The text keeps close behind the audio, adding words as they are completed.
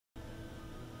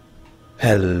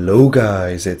Hello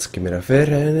guys, it's Kimirafer,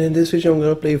 and in this video I'm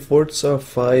gonna play Forza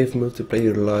 5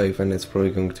 multiplayer live, and it's probably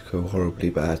going to go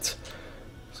horribly bad.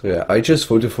 So yeah, I just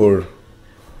voted for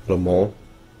Le Mans,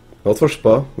 not for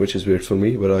Spa, which is weird for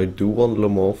me, but I do want Le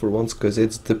Mans for once, because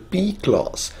it's the P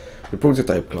class, the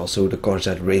prototype class, so the cars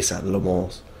that race at Le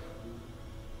Mans.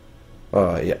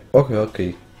 Yeah,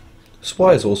 okay. Spa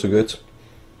is also good.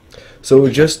 So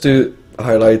just to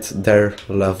highlight their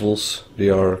levels, they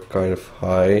are kind of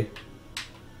high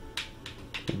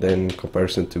than in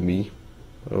comparison to me,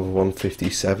 of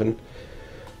 157.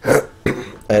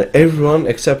 And everyone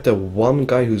except the one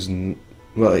guy who's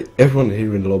well, everyone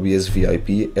here in the lobby is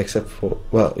VIP except for,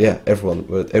 well, yeah, everyone,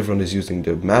 but everyone is using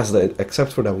the Mazda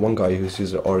except for that one guy who's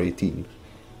using the R18.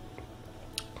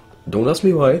 Don't ask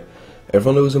me why.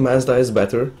 Everyone knows a Mazda is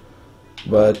better,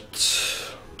 but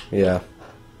yeah,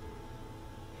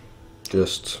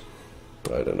 just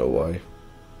I don't know why.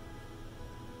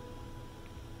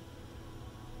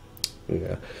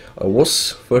 Yeah, I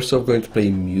was first off going to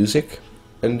play music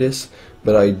in this,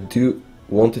 but I do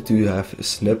wanted to have a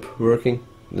snip working.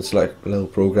 It's like a little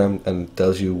program and it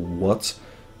tells you what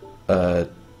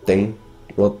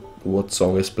what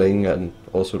song is playing and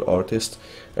also the artist.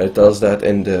 And it does that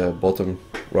in the bottom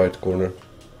right corner.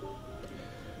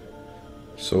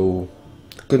 So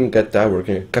couldn't get that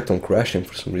working. It kept on crashing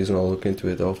for some reason. I'll look into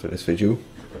it after this video.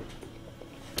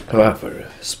 However,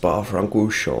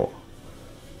 Spa-Francorchamps.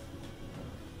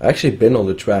 I actually been on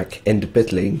the track in the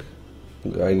pit lane.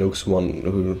 I know someone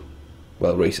who,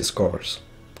 well, races cars,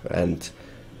 and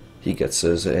he gets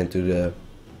us into the,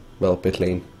 well, pit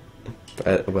lane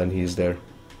when he's there.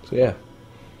 So yeah.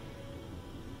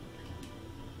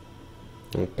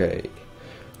 Okay.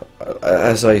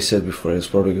 As I said before, it's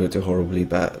probably going to horribly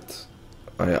bad.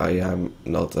 I am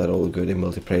not at all good in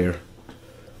multiplayer,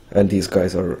 and these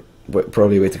guys are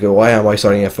probably way to go. Why am I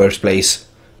starting at first place?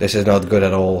 This is not good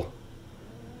at all.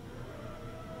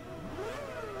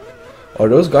 Are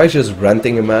those guys just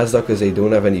renting a Mazda because they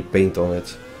don't have any paint on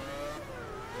it?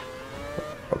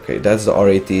 Okay, that's the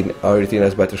R18. R18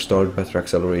 has better start, better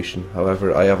acceleration.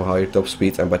 However, I have a higher top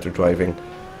speed and better driving.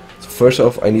 So first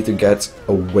off, I need to get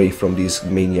away from these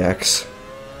maniacs.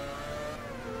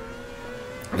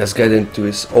 Let's get into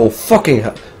this. Oh fucking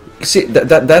hell! See,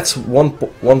 that's one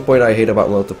point I hate about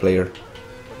multiplayer.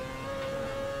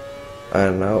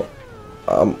 And now,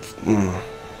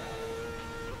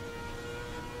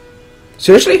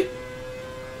 seriously?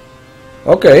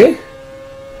 Okay.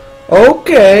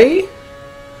 Okay.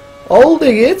 I'll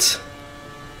dig it.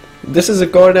 This is a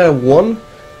car that won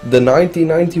the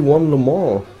 1991 Le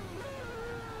Mans.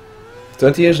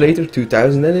 20 years later,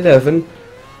 2011.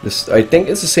 This, I think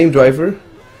it's the same driver.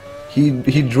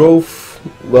 He drove,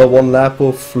 well, one lap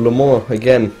of Le Mans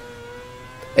again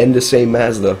in the same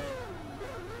Mazda,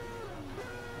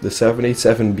 the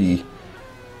 787B.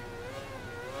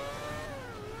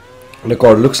 The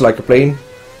car looks like a plane,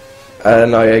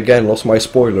 and I again lost my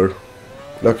spoiler.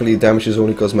 Luckily, damage is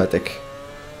only cosmetic.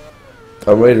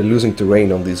 I'm really losing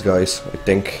terrain on these guys, I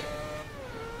think.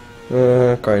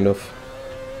 Kind of.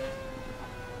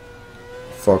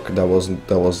 Fuck, that was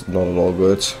not at all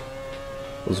good.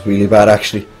 It was really bad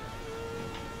actually.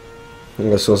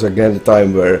 And this was again the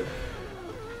time where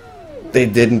they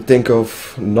didn't think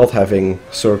of not having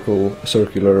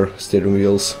circular steering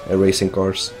wheels in racing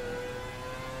cars.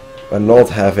 And not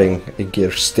having a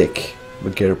gear stick,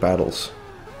 but gear paddles.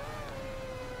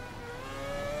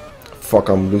 Fuck,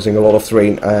 I'm losing a lot of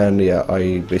terrain, and yeah,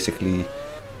 I basically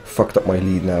fucked up my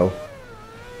lead now.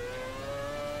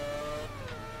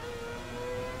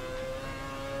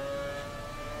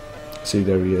 See,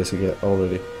 there he is again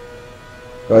already.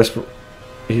 Guys,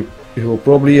 he will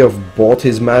probably have bought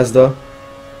his Mazda,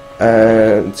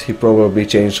 and he probably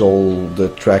changed all the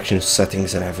traction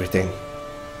settings and everything.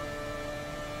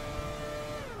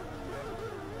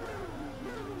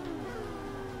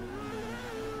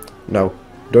 Now,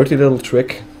 dirty little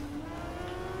trick.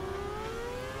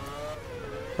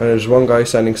 And there's one guy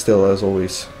standing still as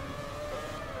always.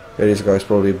 Yeah, these guys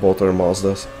probably bought their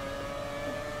Mazdas.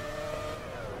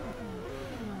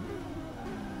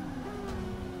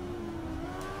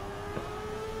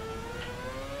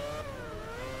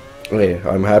 Hey,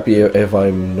 I'm happy if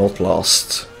I'm not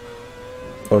last.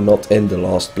 Or not in the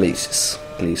last places,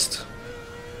 at least.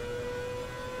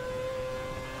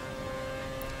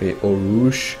 Hey, Eau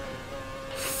Rouge.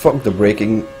 Fuck the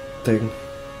braking thing.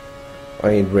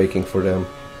 I ain't braking for them.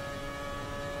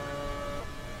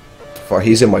 Fuck,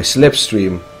 he's in my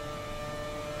slipstream.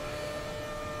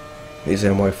 He's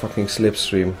in my fucking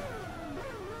slipstream.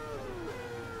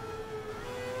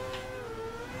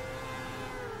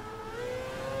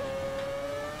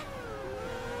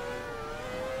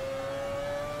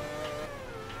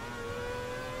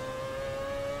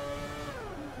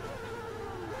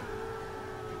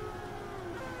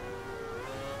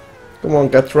 Come on,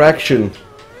 get traction.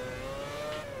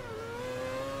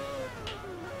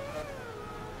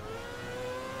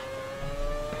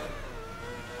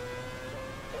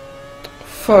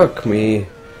 Fuck me.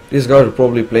 These guys are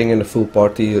probably playing in a full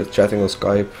party, chatting on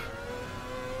Skype.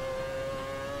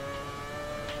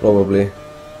 Probably.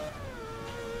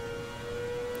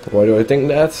 Why do I think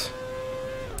that?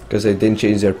 Because they didn't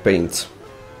change their paint.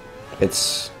 It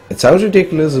sounds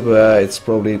ridiculous, but it's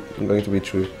probably going to be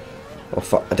true. Oh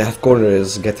fuck, that corner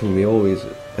is getting me always.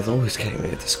 It's always getting me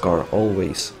at this car,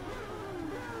 always.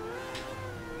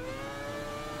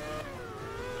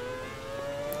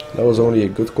 That was only a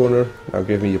good corner. Now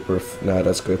give me a perf. Nah,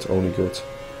 that's good, only good.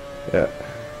 Yeah.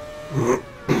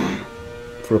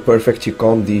 For a perfect, you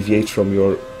can't deviate from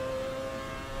your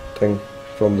thing,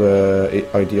 from the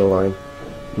ideal line.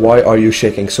 Why are you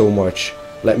shaking so much?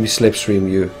 Let me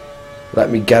slipstream you. Let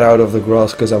me get out of the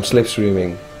grass because I'm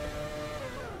slipstreaming.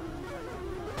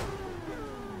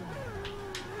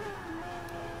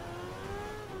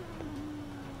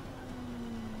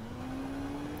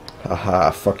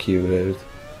 Haha, fuck you, dude.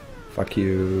 Fuck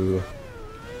you.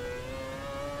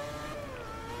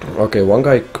 Okay, one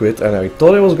guy quit and I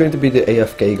thought it was going to be the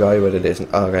AFK guy, but it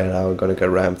isn't. Okay, now I'm gonna get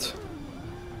rammed.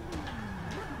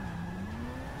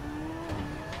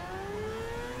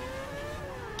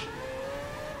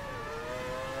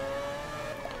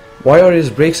 Why are his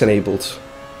brakes enabled?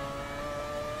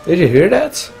 Did you hear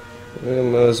that? It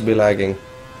must be lagging.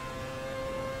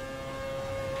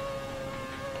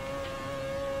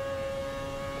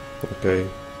 Okay.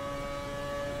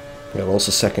 Yeah,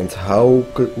 also second. How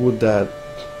would that?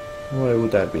 Why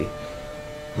would that be?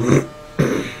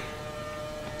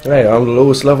 Hey, I'm the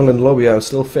lowest level in the lobby. I'm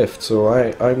still 5th, so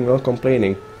I'm not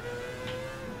complaining.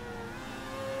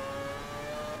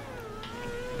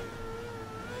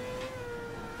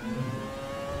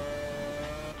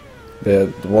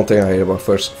 The one thing I hate about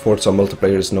Forza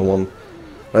multiplayer is no one,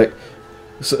 like,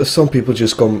 some people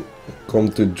just come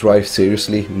to drive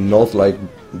seriously, not like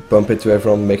bump into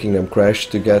everyone, making them crash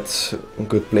to get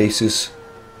good places.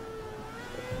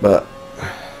 But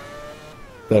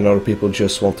then other people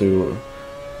just want to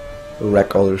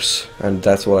wreck others, and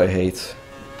that's what I hate.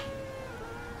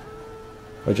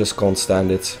 I just can't stand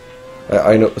it.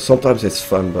 I know sometimes it's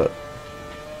fun, but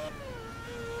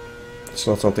it's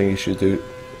not something you should do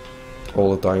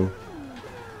all the time.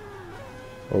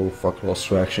 Oh fuck, lost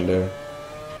traction there.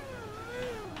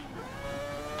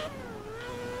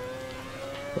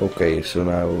 Okay, so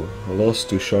now I lost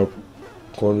 2 sharp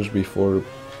corners before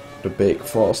the big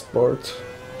fast part.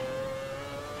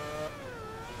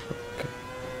 Okay.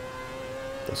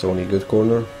 That's only a good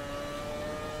corner.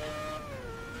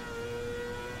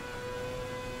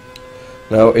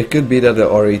 Now it could be that the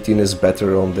R18 is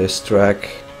better on this track.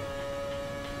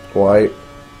 Why?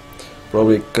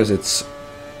 Probably because it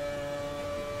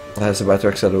has a better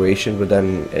acceleration, but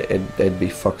then it'd be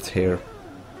fucked here.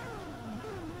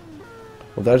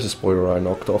 Well, there's a spoiler I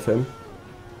knocked off him.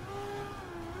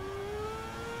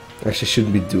 Actually,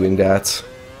 shouldn't be doing that.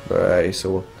 Right,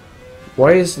 so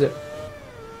why is the...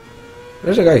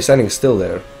 There's a guy standing still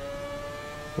there.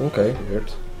 Okay,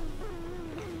 weird.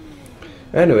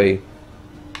 Anyway.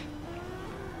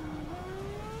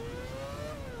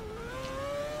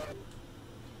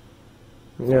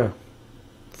 Yeah.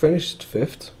 Finished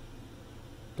 5th.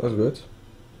 That's good.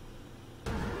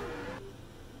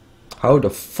 How the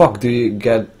fuck do you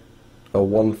get a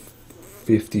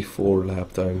 154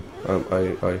 lap time?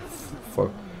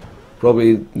 Fuck.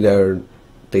 Probably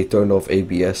they turned off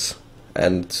ABS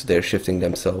and they're shifting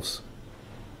themselves.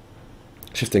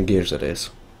 Shifting gears, that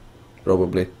is.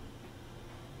 Probably.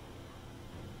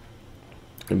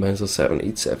 The Menzel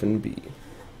 787B.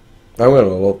 I'm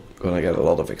gonna get a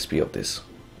lot of XP of this.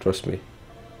 Trust me.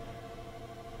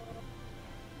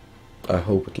 I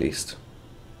hope at least.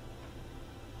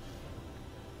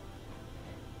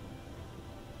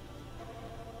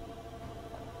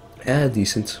 Yeah,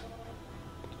 decent.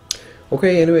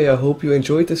 Okay, anyway, I hope you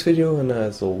enjoyed this video, and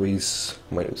as always,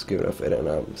 my name is Kimirafer and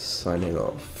I'm signing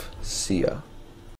off. See ya.